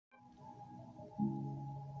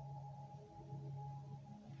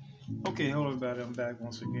Okay, hello everybody. I'm back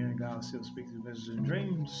once again. God still speaks to visions and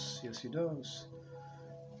dreams. Yes, He does.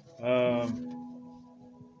 Um,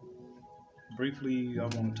 Briefly, I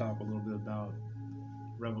want to talk a little bit about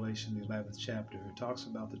Revelation, the 11th chapter. It talks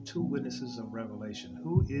about the two witnesses of Revelation.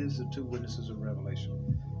 Who is the two witnesses of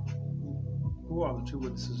Revelation? Who are the two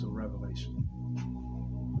witnesses of Revelation?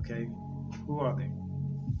 Okay, who are they?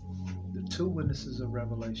 The two witnesses of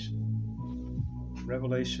Revelation.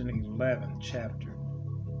 Revelation 11th chapter,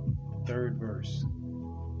 third verse.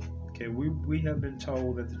 Okay, we have been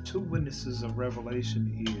told that the two witnesses of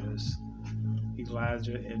Revelation is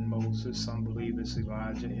Elijah and Moses. Some believe it's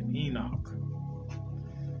Elijah and Enoch.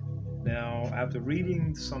 Now, after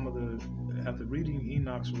reading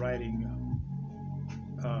Enoch's writing,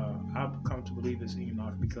 I've come to believe it's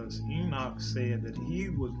Enoch because Enoch said that he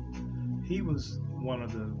was one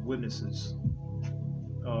of the witnesses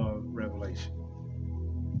of Revelation.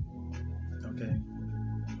 Okay,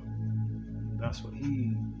 that's what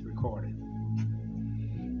he recorded.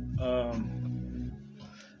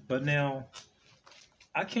 But now,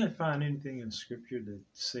 I can't find anything in Scripture that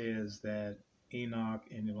says that Enoch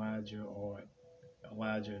and Elijah or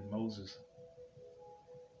Elijah and Moses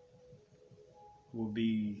will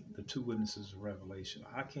be the two witnesses of Revelation.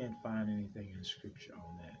 I can't find anything in Scripture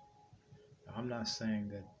on that. Now, I'm not saying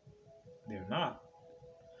that they're not.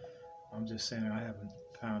 I'm just saying I haven't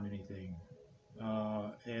found anything.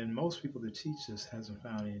 And most people that teach this hasn't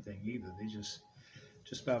found anything either. They just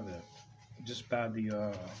by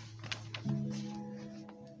the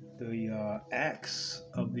acts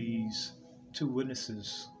of these two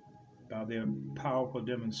witnesses, by their powerful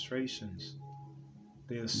demonstrations,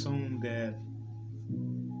 they assume that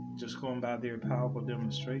just going by their powerful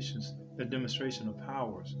demonstrations, the demonstration of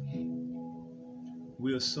powers,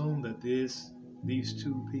 we assume that these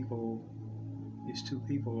two people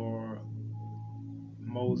are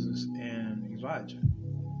Moses and Elijah.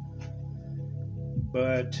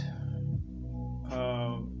 But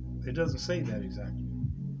it doesn't say that exactly.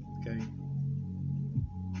 Okay.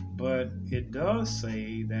 But it does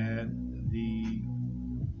say that the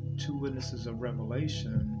two witnesses of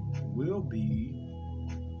Revelation will be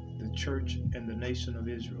the church and the nation of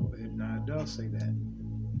Israel. Now it does say that.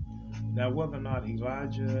 Now whether or not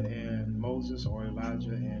Elijah and Moses or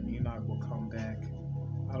Elijah and Enoch will come back,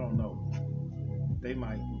 I don't know. They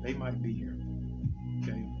might be here.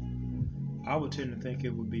 Okay. I would tend to think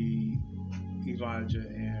it would be Elijah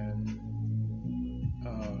and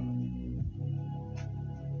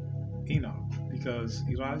Enoch, because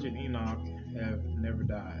Elijah and Enoch have never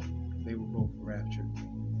died. They were both raptured.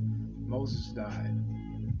 Moses died.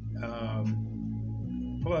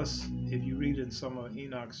 Plus, if you read in some of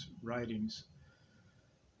Enoch's writings,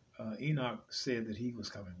 Enoch said that he was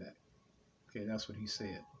coming back. Okay, that's what he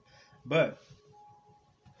said. But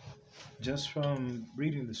just from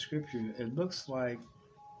reading the scripture, it looks like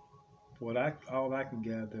all I can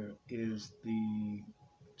gather is the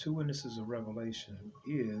two witnesses of Revelation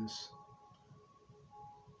is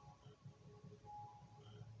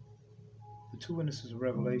the two witnesses of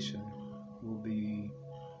Revelation will be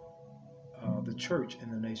the church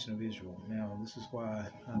and the nation of Israel. Now, this is why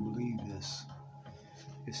I believe this.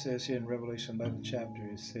 It says here in Revelation 11 chapter,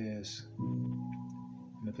 it says,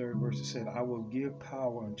 in the third verse, it said, I will give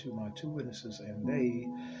power unto my two witnesses, and they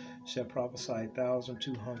shall prophesy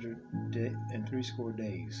 1,260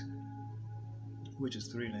 days, which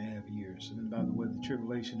is 3.5 years. And by the way, the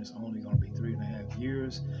tribulation is only going to be 3.5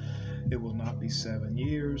 years. It will not be 7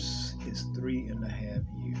 years. It's 3.5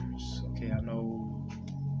 years. Okay, I know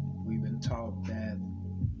we've been taught that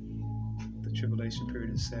the tribulation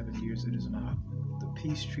period is 7 years. It is not. The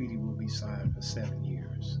peace treaty will be signed for 7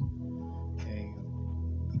 years. Okay,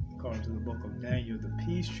 according to the book of Daniel, the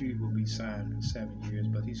peace treaty will be signed for 7 years,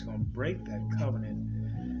 but he's going to break that covenant,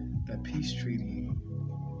 that peace treaty,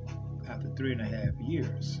 after 3.5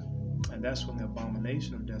 years. And that's when the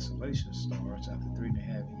abomination of desolation starts, after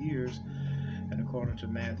 3.5 years. And according to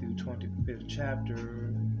Matthew 25th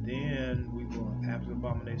chapter, then we will, after the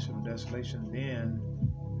abomination of desolation, then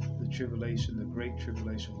the tribulation, the great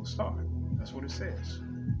tribulation will start. That's what it says.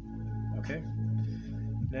 Okay?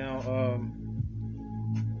 Now,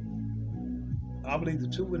 I believe the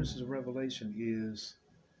two witnesses of Revelation is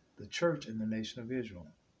the church and the nation of Israel.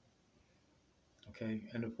 Okay,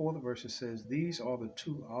 and the fourth verse it says, these are the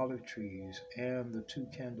two olive trees and the two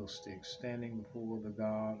candlesticks standing before the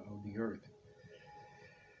God of the earth.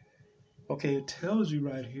 Okay, it tells you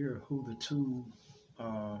right here who the two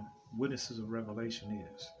witnesses of Revelation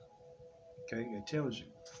is. Okay, it tells you.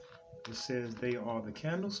 It says they are the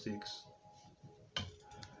candlesticks,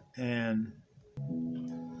 and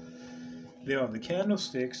they are the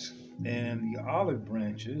candlesticks and the olive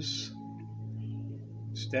branches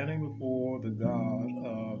standing before the God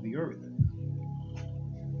of the earth.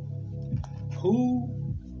 Who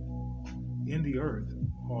in the earth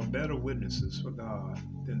are better witnesses for God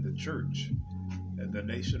than the church and the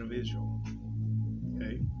nation of Israel?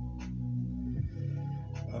 Okay.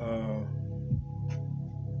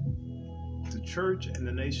 The church and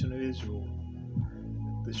the nation of Israel.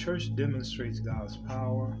 The church demonstrates God's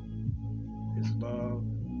power, His love.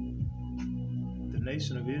 The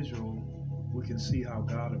nation of Israel, we can see how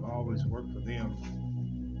God have always worked for them,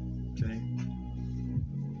 okay,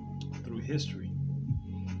 through history.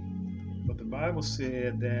 But the Bible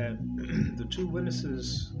said that the two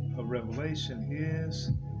witnesses of Revelation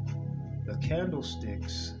is the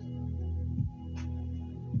candlesticks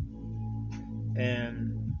and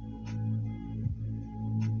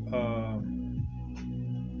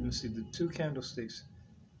let's see, the two candlesticks.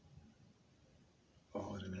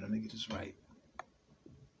 Oh, wait a minute, let me get this right.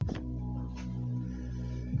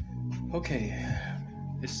 Okay,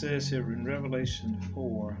 it says here in Revelation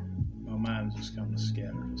 4, my mind is just kind of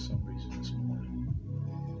scattered for some reason this morning.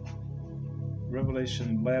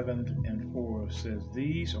 Revelation 11 and 4 says,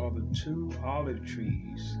 these are the two olive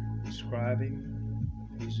trees, he's describing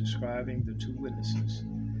the two witnesses.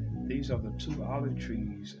 These are the two olive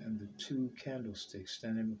trees and the two candlesticks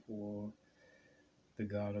standing before the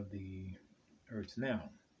God of the earth.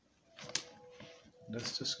 Now,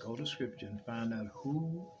 let's just go to Scripture and find out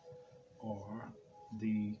who are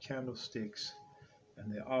the candlesticks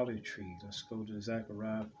and the olive trees. Let's go to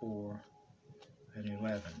Zechariah 4 and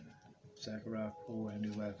 11. Zechariah 4 and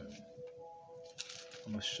 11.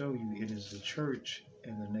 I'm going to show you it is the church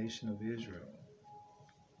and the nation of Israel.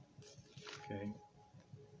 Okay.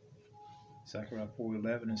 Zechariah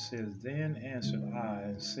 4:11, it says, then answered I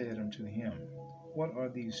and said unto him, what are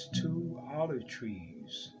these two olive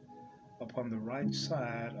trees upon the right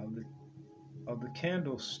side of the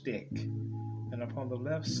candlestick, and upon the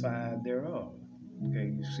left side thereof?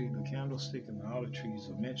 Okay, you see the candlestick and the olive trees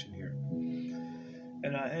are mentioned here.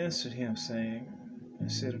 And I answered him, saying,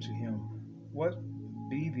 and said unto him, what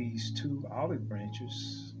be these two olive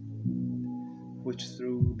branches, which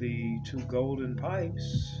through the two golden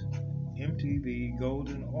pipes empty the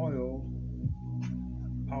golden oil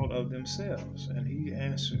out of themselves? And he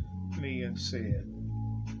answered me and said,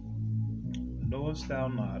 knowest thou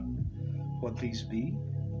not what these be?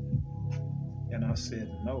 And I said,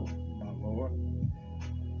 no, my Lord.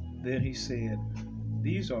 Then he said,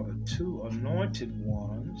 these are the two anointed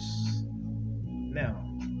ones. Now,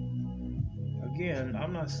 again,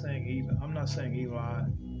 I'm not saying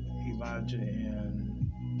Elijah and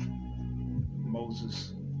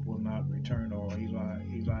Moses will not return, or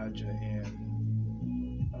Elijah and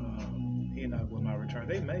Enoch will not return.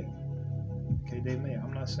 They may. Okay, they may.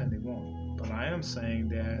 I'm not saying they won't. But I am saying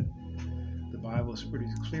that the Bible is pretty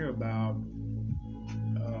clear about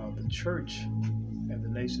the church and the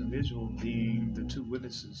nation of Israel being the two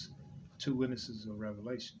witnesses of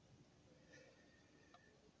Revelation.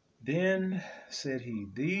 Then said he,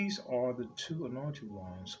 these are the two anointed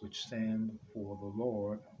ones which stand before the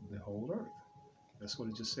Lord of the whole earth. That's what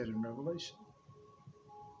it just said in Revelation.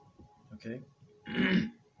 Okay?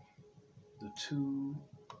 The two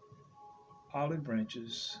olive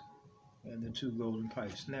branches and the two golden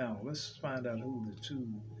pipes. Now, let's find out who the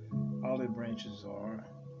two olive branches are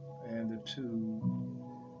and the two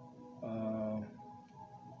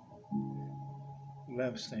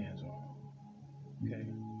lampstands are. Okay?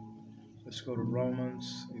 Let's go to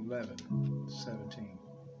Romans 11:17.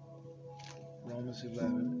 Romans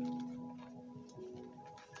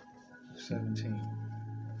 11:17.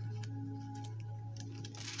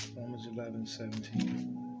 Romans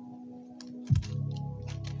 11:17.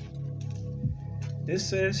 It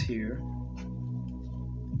says here,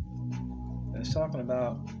 it's talking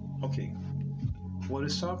about, okay, what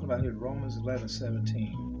it's talking about here, Romans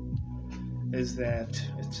 11:17, is that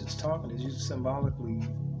it's used symbolically,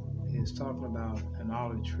 it's talking about an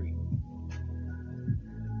olive tree.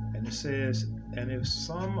 And it says, and if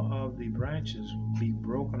some of the branches be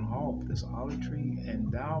broken off this olive tree,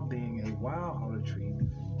 and thou being a wild olive tree,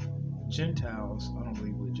 Gentiles, I don't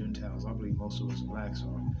believe we're Gentiles, I believe most of us blacks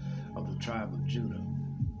are of the tribe of Judah,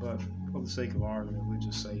 but for the sake of argument, we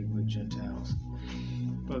just say we're Gentiles.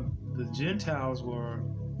 But the Gentiles were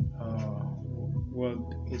what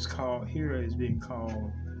is called here is being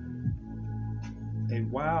called a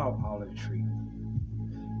wild olive tree.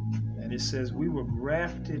 And it says we were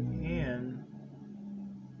grafted in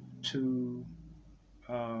to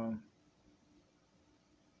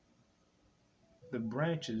the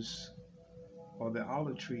branches or the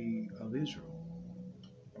olive tree of Israel.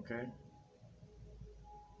 Okay?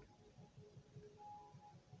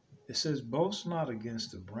 It says, boast not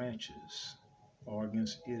against the branches or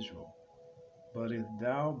against Israel, but if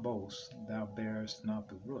thou boast, thou bearest not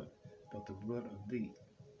the root, but the root of thee.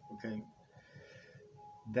 Okay?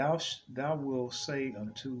 Thou wilt say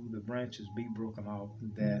unto the branches, be broken off,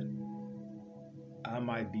 that I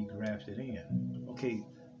might be grafted in. Okay,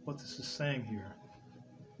 what this is saying here,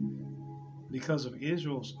 because of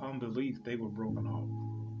Israel's unbelief, they were broken off.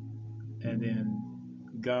 And then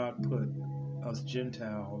God put us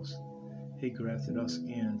Gentiles, he grafted us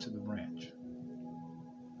into the branch.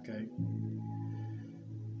 Okay?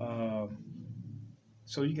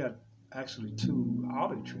 So you got actually two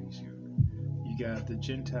olive trees here. You got the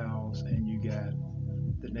Gentiles and you got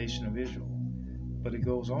the nation of Israel. But it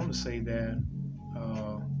goes on to say that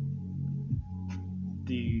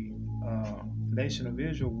the nation of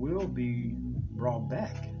Israel will be brought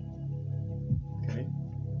back. Okay?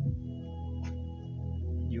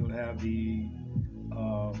 You'll have the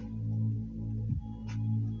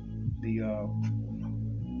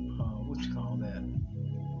what you call that?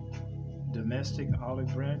 Domestic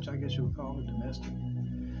olive branch, I guess you would call it domestic.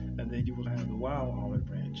 And then you will have the wild olive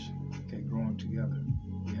branch, okay, growing together.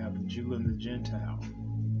 You have the Jew and the Gentile.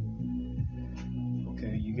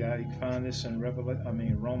 Okay, you can find this in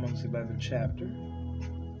Romans 11 chapter.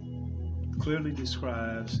 Clearly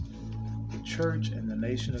describes the church and the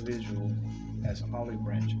nation of Israel as olive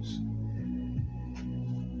branches.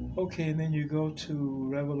 Okay, and then you go to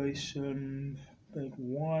Revelation, I think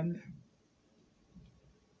 1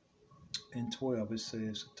 and 12.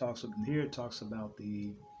 It talks about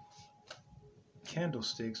the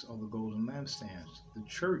candlesticks or the golden lampstands. The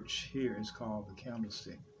church here is called the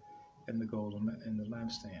candlestick and the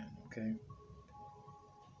lampstand. Okay.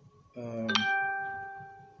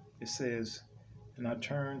 It says, and I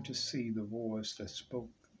turned to see the voice that spoke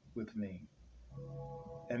with me,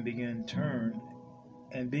 and being turned,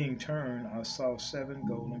 I saw 7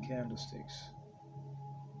 golden candlesticks.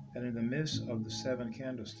 And in the midst of the 7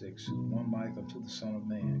 candlesticks, one like unto the Son of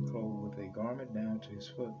Man, clothed with a garment down to his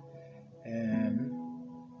foot, and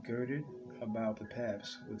girded about the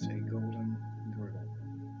paps with a golden girdle.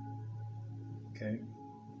 Okay.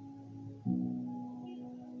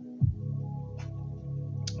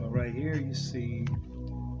 Well, right here you see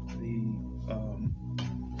the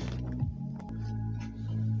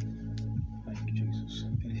thank you, Jesus.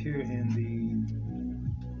 And here in the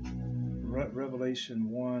Revelation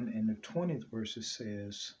 1 and the 20th verse, it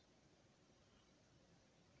says,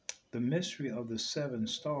 the mystery of the 7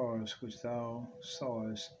 stars which thou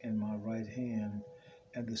sawest in my right hand,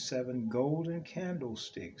 and the 7 golden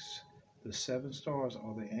candlesticks. The 7 stars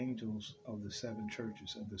are the angels of the 7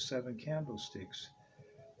 churches, and the 7 candlesticks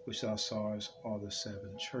which thou sawest are the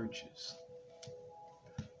 7 churches.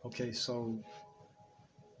 Okay, so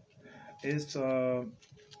it's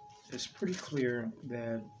pretty clear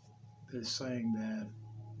that it's saying that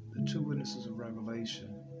the 2 witnesses of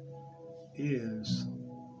Revelation is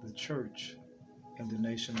the church and the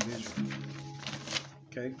nation of Israel.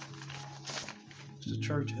 Okay? It's the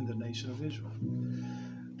church and the nation of Israel.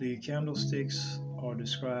 The candlesticks are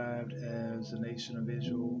described as the nation of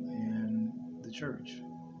Israel and the church.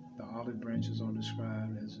 The olive branches are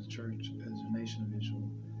described as the church, as the nation of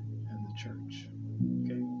Israel and the church.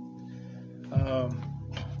 Okay?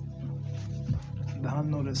 I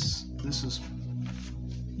know this is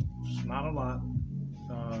not a lot.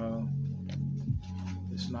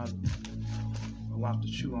 It's not a lot to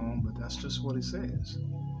chew on, but that's just what it says.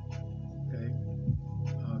 Okay?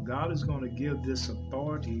 God is going to give this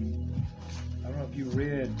authority. I don't know if you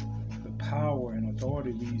read the power and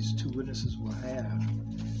authority these 2 witnesses will have,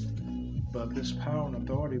 but this power and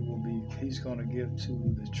authority he's going to give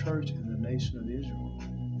to the church and the nation of Israel.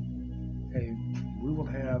 Okay,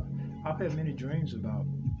 I've had many dreams about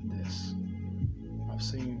this. I've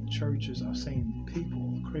seen churches, I've seen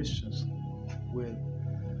people, Christians, with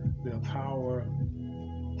the power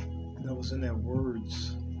that was in their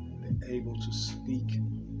words, able to speak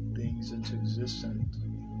things into existence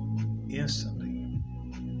instantly.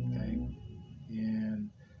 Okay, and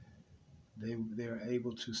they're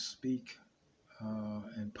able to speak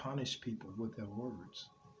and punish people with their words.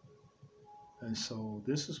 And so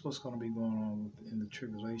this is what's going to be going on in the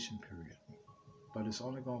tribulation period, but it's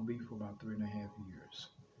only going to be for about 3.5 years.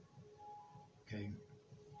 Okay,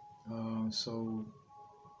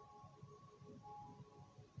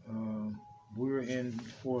 we're in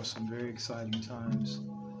for some very exciting times,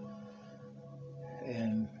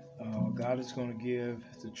 and God is going to give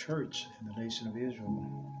the church and the nation of Israel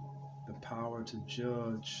the power to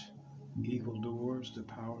judge evildoers, the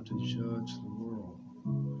power to judge the world.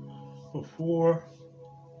 before,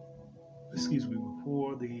 excuse me,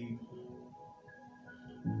 before the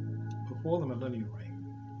millennial reign.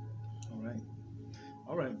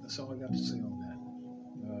 All right, that's all I got to say on that.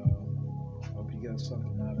 Hope you got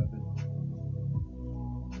something out of it.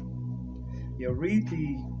 Yeah,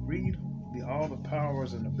 read all the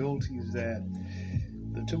powers and abilities that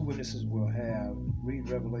the two witnesses will have. Read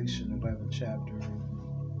Revelation 11, chapter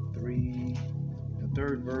 3, the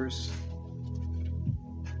 3rd verse.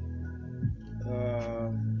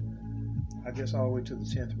 I guess all the way to the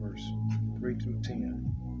 10th verse, 3 through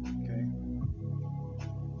 10. Okay.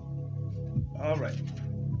 All right.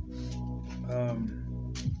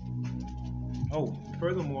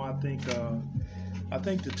 Furthermore, I think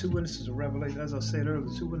the two witnesses of Revelation, as I said earlier,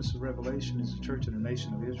 the two witnesses of Revelation is the church and the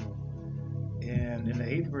nation of Israel. And in the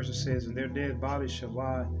 8th verse it says, and their dead bodies shall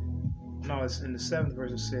lie. No, it's in the 7th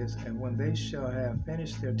verse it says, and when they shall have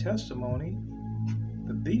finished their testimony,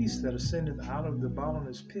 the beast that ascendeth out of the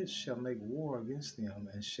bottomless pit shall make war against them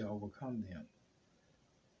and shall overcome them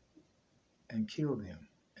and kill them.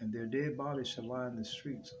 And their dead bodies shall lie in the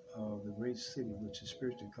streets of the great city, which is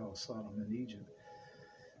spiritually called Sodom and Egypt,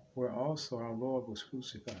 where also our Lord was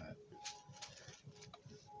crucified.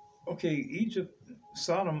 Okay, Egypt,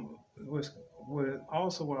 Sodom was where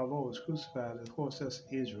also where our Lord was crucified. Of course, that's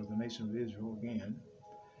Israel, the nation of Israel again,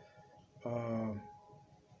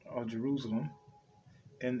 or Jerusalem.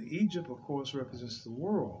 And Egypt, of course, represents the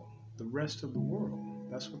world, the rest of the world.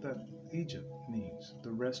 That's what that Egypt means,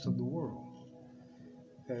 the rest of the world.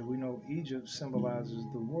 Okay, we know Egypt symbolizes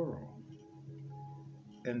the world.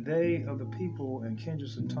 And they of the people and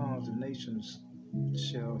kindreds and tongues and nations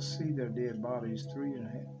shall see their dead bodies 3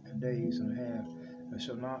 days and a half, and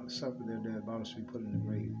shall not suffer their dead bodies to be put in the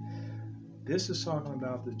grave. This is talking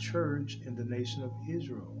about the church and the nation of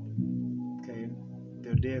Israel. Okay,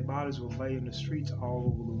 their dead bodies will lay in the streets all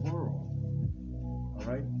over the world. All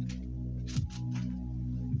right,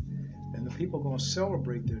 and the people are going to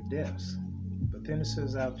celebrate their deaths. But then it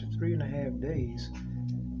says after 3.5 days,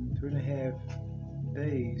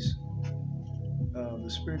 the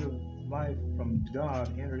spirit of life from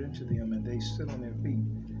God entered into them, and they stood on their feet.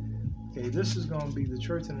 Okay, this is going to be the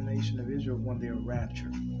church and the nation of Israel when they are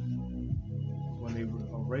raptured, when they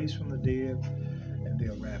are raised from the dead, and they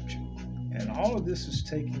are raptured. And all of this is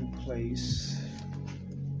taking place.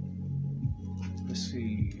 Let's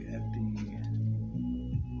see,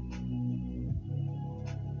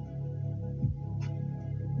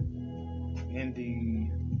 in the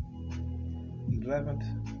 11th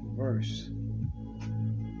verse.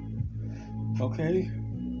 Okay.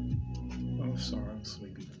 Oh, sorry, I'm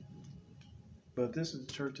sleepy. But this is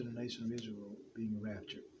the church and the nation of Israel being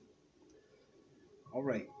raptured. All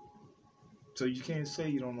right. So you can't say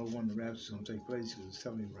you don't know when the rapture is going to take place, because it's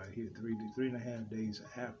telling you right here, 3.5 days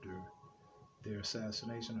after their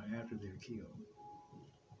assassination or after they're killed.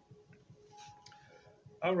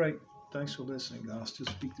 All right. Thanks for listening. God still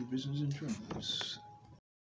speak through visions and dreams.